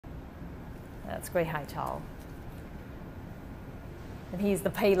That's Gui Haichao. And he's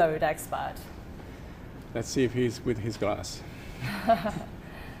the payload expert. Let's see if he's with his glass.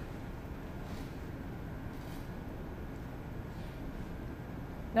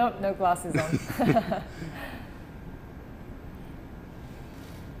 Nope, no glasses on.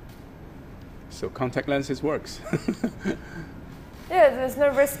 So contact lenses works. Yeah, there's no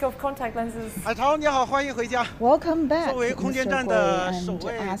risk of contact lenses. Welcome back, Mr. Gui, and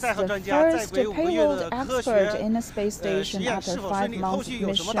as the first payload expert in a space station after 5 months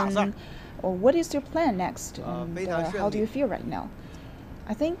mission, what is your plan next, and how do you feel right now?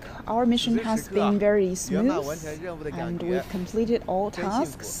 I think our mission has been very smooth, and we've completed all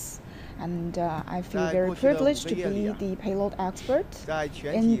tasks. And I feel very privileged to be the payload expert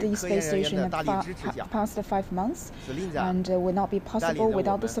in the space station in the past 5 months, and would not be possible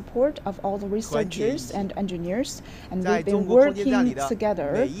without the support of all the researchers and engineers. And we've been working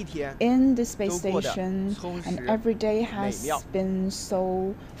together in the space station, and every day has been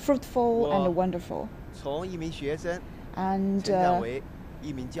so fruitful and wonderful. And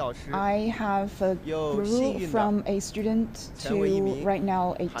I have grew from a student to right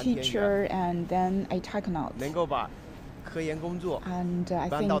now a teacher and then a taikonaut. And I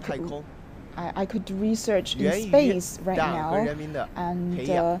think I could research in space right now, and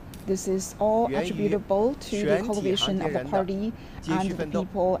this is all attributable to the coalition of the party and the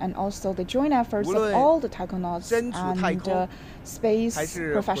people, and also the joint efforts of all the taikonauts and space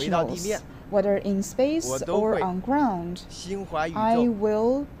professionals. Whether in space or on ground, I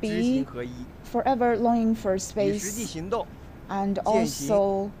will be forever longing for space and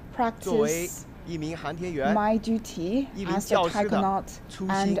also practice my duty as a taikonaut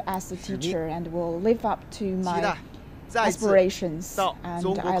and as a teacher, and will live up to my aspirations.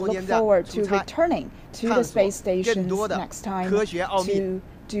 And I look forward to returning to the space stations next time to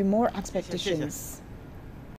do more expeditions.